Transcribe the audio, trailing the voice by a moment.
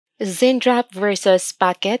Zendrop versus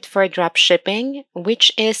Spocket for dropshipping,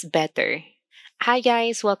 which is better? Hi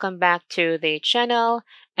guys, welcome back to the channel.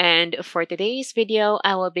 And for today's video,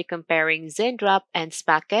 I will be comparing Zendrop and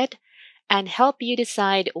Spocket and help you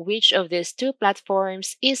decide which of these two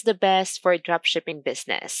platforms is the best for dropshipping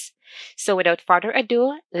business. So without further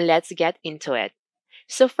ado, let's get into it.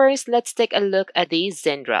 So first, let's take a look at the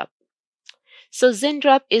Zendrop. So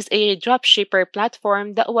Zendrop is a dropshipper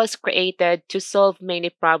platform that was created to solve many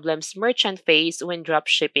problems merchants face when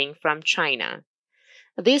dropshipping from China.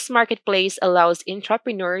 This marketplace allows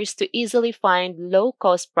entrepreneurs to easily find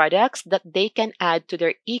low-cost products that they can add to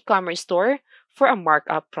their e-commerce store for a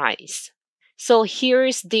markup price. So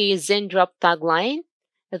here's the Zendrop tagline: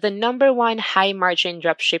 the number one high-margin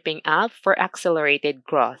dropshipping app for accelerated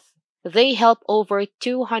growth. They help over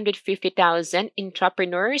 250,000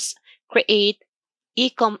 entrepreneurs create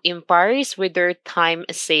e-com empires with their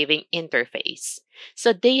time-saving interface.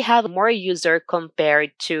 So they have more user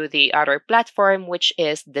compared to the other platform, which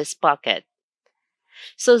is this Pocket.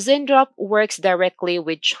 So Zendrop works directly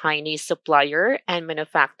with Chinese supplier and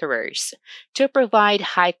manufacturers to provide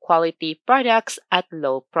high-quality products at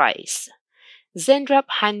low price. Zendrop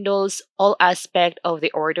handles all aspects of the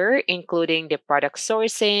order, including the product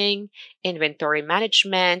sourcing, inventory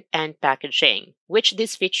management, and packaging, which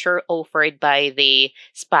this feature offered by the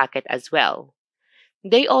Spocket as well.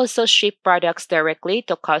 They also ship products directly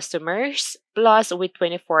to customers, plus with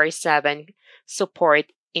 24/7 support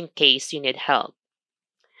in case you need help.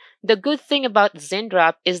 The good thing about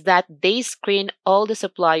Zendrop is that they screen all the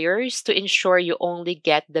suppliers to ensure you only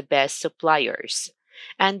get the best suppliers.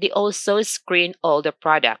 And they also screen all the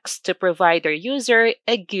products to provide their user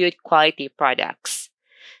a good quality products.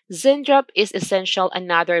 Zendrop is essential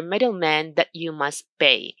another middleman that you must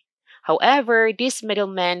pay. However, this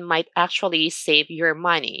middleman might actually save your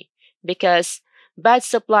money because bad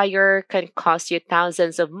supplier can cost you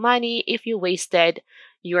thousands of money if you wasted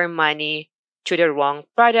your money to the wrong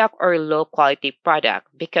product or low quality product,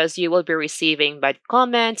 because you will be receiving bad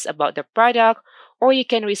comments about the product, or you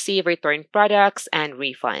can receive returned products and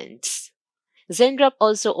refunds. Zendrop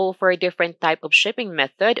also offers different type of shipping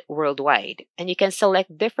method worldwide, and you can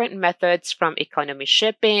select different methods from economy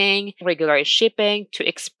shipping, regular shipping, to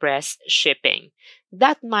express shipping.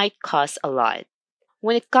 That might cost a lot.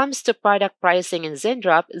 When it comes to product pricing in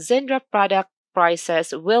Zendrop product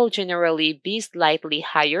prices will generally be slightly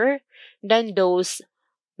higher than those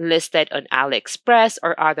listed on AliExpress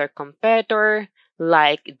or other competitor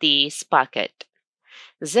like the Spocket.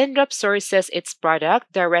 Zendrop sources its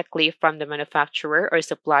product directly from the manufacturer or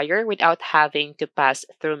supplier without having to pass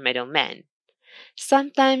through middlemen.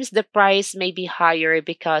 Sometimes the price may be higher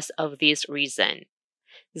because of this reason.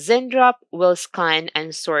 Zendrop will scan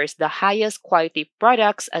and source the highest quality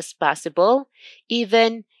products as possible,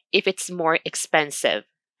 even if it's more expensive,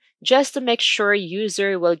 just to make sure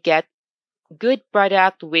user will get good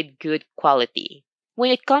product with good quality.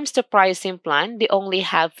 When it comes to pricing plan, they only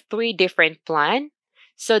have three different plan.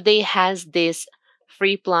 So they has this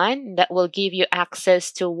free plan that will give you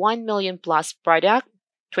access to 1 million plus product,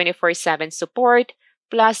 24/7 support,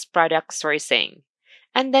 plus product sourcing.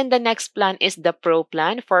 And then the next plan is the Pro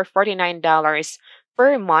plan for $49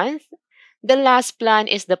 per month. The last plan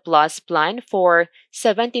is the Plus plan for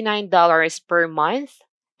 $79 per month.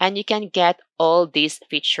 And you can get all these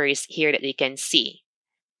features here that you can see.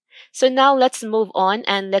 So now let's move on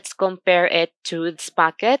and let's compare it to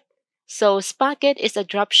Spocket. So Spocket is a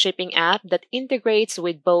dropshipping app that integrates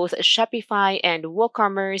with both Shopify and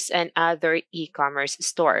WooCommerce and other e-commerce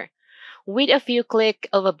store. With a few click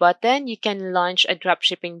of a button, you can launch a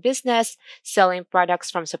dropshipping business selling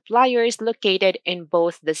products from suppliers located in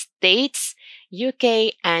both the States,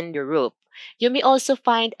 UK, and Europe. You may also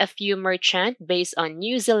find a few merchants based on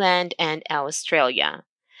New Zealand and Australia.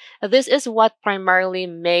 This is what primarily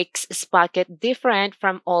makes Spocket different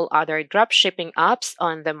from all other dropshipping apps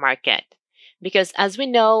on the market. Because as we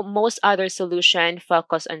know, most other solutions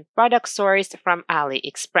focus on product sourced from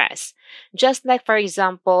AliExpress. Just like, for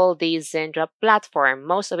example, the Zendrop platform,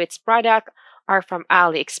 most of its products are from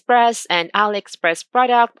AliExpress, and AliExpress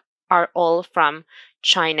products are all from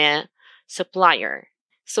China supplier.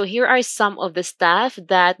 So here are some of the stuff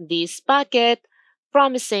that the Spocket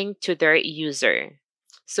promising to their user.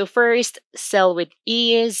 So first, sell with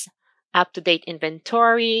ease, up-to-date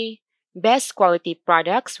inventory, best quality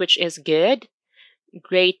products, which is good,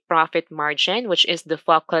 great profit margin, which is the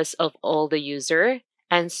focus of all the user,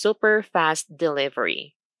 and super fast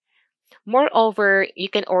delivery. Moreover, you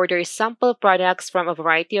can order sample products from a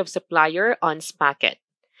variety of supplier on Spocket.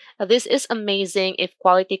 This is amazing if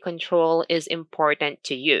quality control is important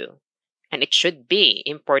to you. and it should be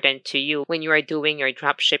important to you when you are doing your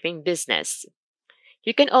dropshipping business.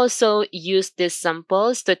 You can also use these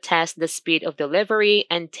samples to test the speed of delivery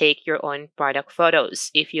and take your own product photos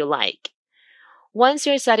if you like. Once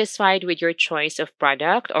you're satisfied with your choice of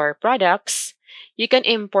product or products, you can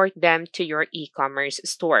import them to your e-commerce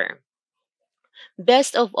store.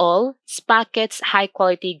 Best of all, Spocket's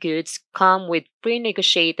high-quality goods come with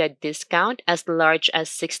pre-negotiated discount as large as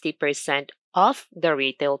 60% off the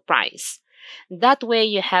retail price. That way,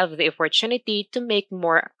 you have the opportunity to make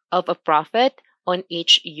more of a profit on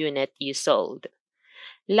each unit you sold.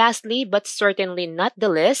 Lastly, but certainly not the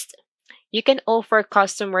least, you can offer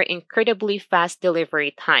customer incredibly fast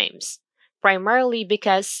delivery times, primarily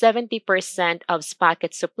because 70% of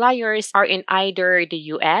Spocket suppliers are in either the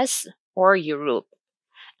US or Europe.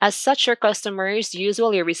 As such, your customers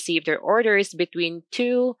usually receive their orders between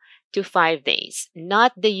 2 to 5 days,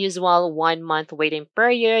 not the usual 1 month waiting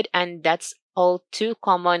period, and that's all too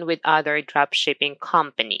common with other dropshipping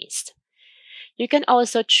companies. You can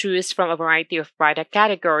also choose from a variety of product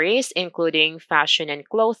categories, including fashion and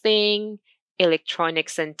clothing,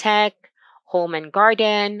 electronics and tech, home and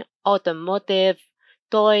garden, automotive,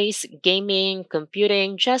 toys, gaming,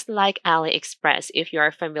 computing, just like AliExpress if you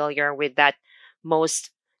are familiar with that most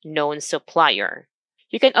known supplier.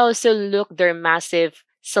 You can also look their massive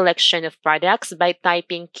selection of products by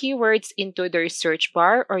typing keywords into their search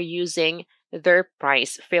bar or using their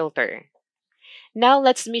price filter. Now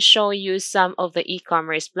let me show you some of the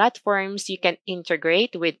e-commerce platforms you can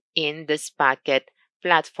integrate within this Spocket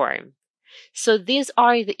platform. So these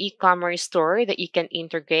are the e-commerce store that you can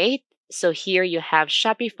integrate. So here you have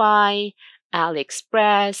Shopify,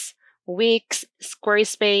 AliExpress, Wix,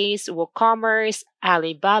 Squarespace, WooCommerce,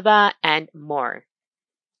 Alibaba, and more.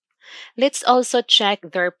 Let's also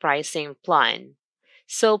check their pricing plan.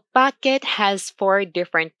 So Pocket has 4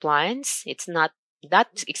 different plans. It's not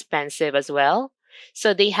that expensive as well.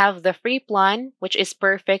 So they have the free plan, which is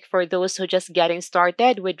perfect for those who just getting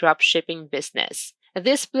started with dropshipping business.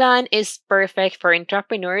 This plan is perfect for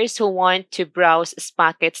entrepreneurs who want to browse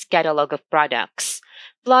Spocket's catalog of products.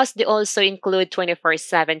 Plus, they also include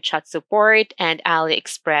 24/7 chat support and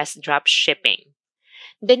AliExpress dropshipping.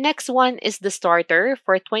 The next one is the starter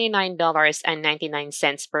for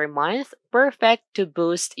 $29.99 per month, perfect to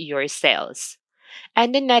boost your sales.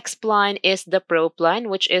 And the next plan is the Pro plan,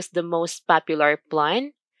 which is the most popular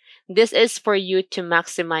plan. This is for you to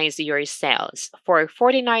maximize your sales for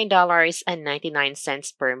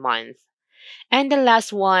 $49.99 per month. And the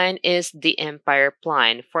last one is the Empire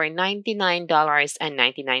plan for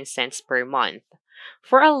 $99.99 per month.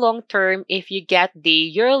 For a long term, if you get the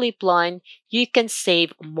yearly plan, you can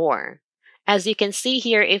save more. As you can see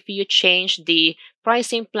here, if you change the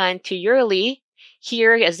pricing plan to yearly,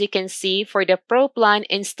 here, as you can see, for the Pro plan,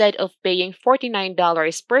 instead of paying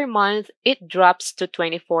 $49 per month, it drops to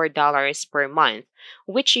 $24 per month,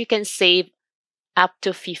 which you can save up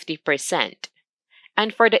to 50%.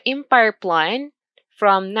 And for the Empire plan,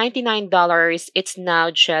 from $99, it's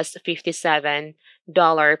now just $57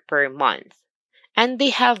 per month. And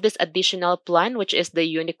they have this additional plan, which is the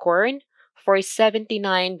Unicorn, for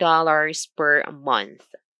 $79 per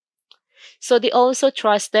month. So they also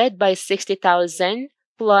trusted by 60,000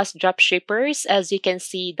 plus dropshippers, as you can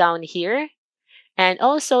see down here. And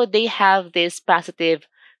also they have this positive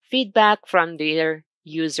feedback from their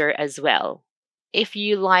user as well. If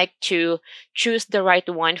you like to choose the right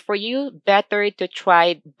one for you, better to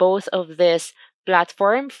try both of this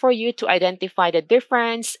platform for you to identify the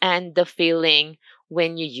difference and the feeling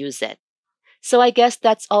when you use it. So I guess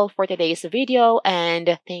that's all for today's video,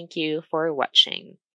 and thank you for watching.